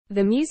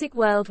The music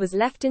world was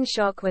left in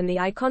shock when the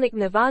iconic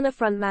Nirvana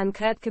frontman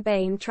Kurt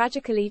Cobain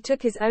tragically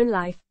took his own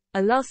life,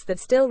 a loss that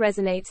still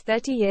resonates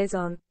 30 years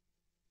on.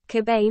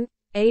 Cobain,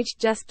 aged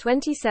just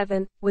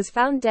 27, was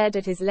found dead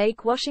at his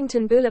Lake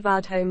Washington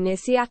Boulevard home near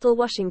Seattle,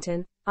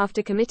 Washington,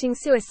 after committing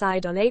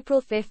suicide on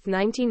April 5,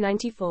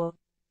 1994.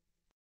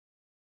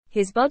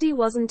 His body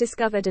wasn't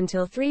discovered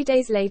until 3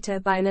 days later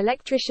by an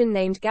electrician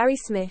named Gary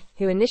Smith,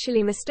 who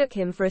initially mistook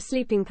him for a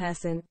sleeping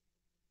person.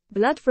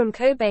 Blood from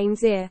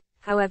Cobain's ear,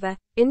 however,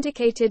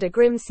 indicated a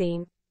grim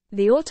scene.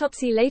 The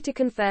autopsy later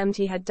confirmed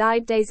he had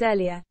died days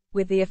earlier,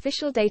 with the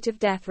official date of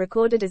death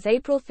recorded as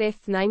April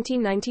 5,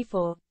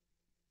 1994.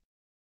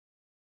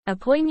 A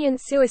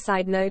poignant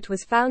suicide note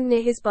was found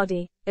near his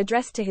body,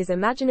 addressed to his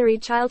imaginary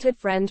childhood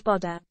friend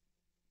Boda.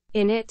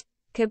 In it,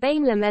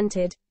 Cobain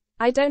lamented,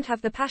 "I don't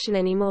have the passion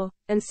anymore,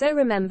 and so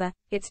remember,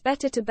 it's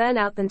better to burn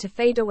out than to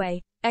fade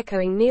away,"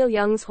 echoing Neil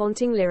Young's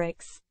haunting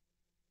lyrics.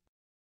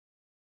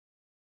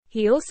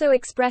 He also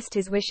expressed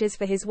his wishes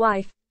for his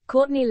wife,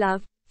 Courtney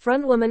Love,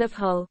 frontwoman of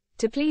Hole,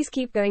 to please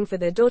keep going for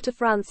their daughter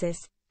Frances,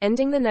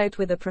 ending the note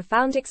with a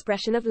profound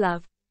expression of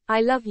love.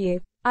 "I love you,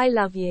 I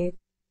love you."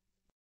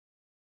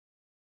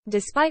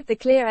 Despite the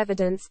clear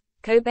evidence,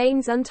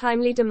 Cobain's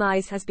untimely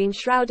demise has been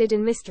shrouded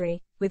in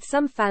mystery, with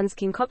some fans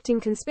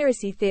concocting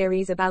conspiracy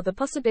theories about the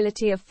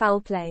possibility of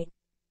foul play.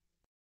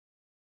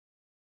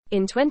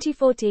 In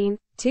 2014,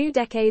 2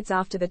 decades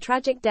after the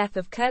tragic death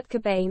of Kurt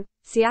Cobain,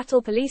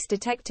 Seattle police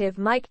detective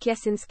Mike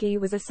Kiesinski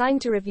was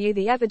assigned to review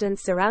the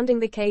evidence surrounding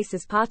the case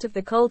as part of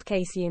the cold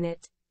case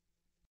unit.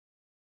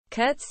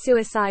 Kurt's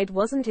suicide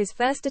wasn't his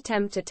first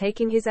attempt at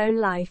taking his own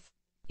life.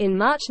 In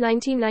March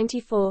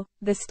 1994,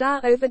 the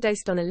star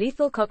overdosed on a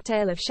lethal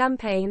cocktail of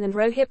champagne and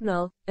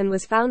Rohypnol, and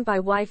was found by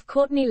wife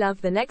Courtney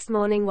Love the next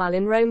morning while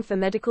in Rome for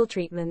medical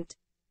treatment.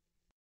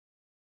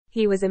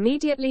 He was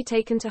immediately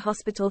taken to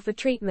hospital for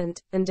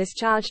treatment, and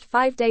discharged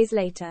 5 days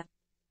later.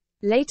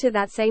 Later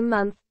that same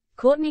month,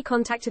 Courtney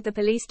contacted the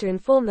police to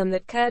inform them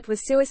that Kurt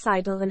was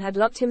suicidal and had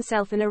locked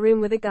himself in a room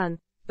with a gun,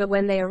 but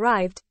when they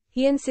arrived,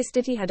 he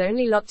insisted he had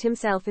only locked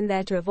himself in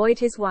there to avoid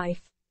his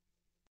wife.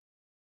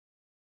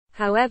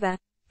 However,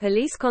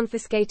 police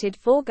confiscated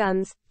 4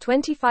 guns,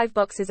 25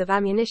 boxes of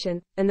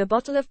ammunition, and a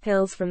bottle of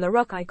pills from the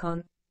rock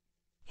icon.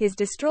 His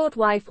distraught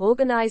wife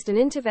organized an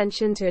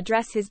intervention to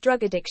address his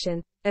drug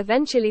addiction,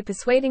 eventually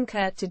persuading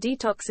Kurt to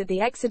detox at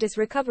the Exodus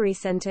Recovery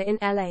Center in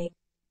LA.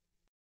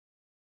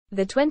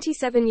 The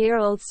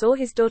 27-year-old saw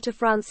his daughter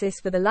Frances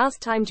for the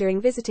last time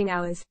during visiting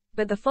hours,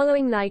 but the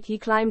following night he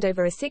climbed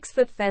over a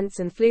 6-foot fence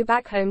and flew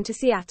back home to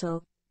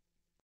Seattle.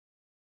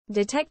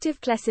 Detective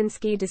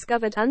Kiesinski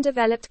discovered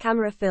undeveloped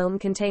camera film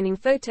containing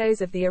photos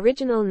of the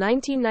original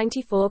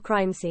 1994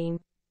 crime scene.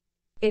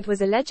 It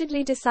was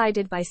allegedly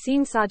decided by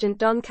Scene Sergeant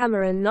Don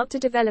Cameron not to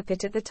develop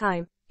it at the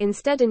time,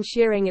 instead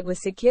ensuring it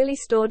was securely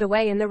stored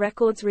away in the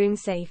records room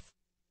safe.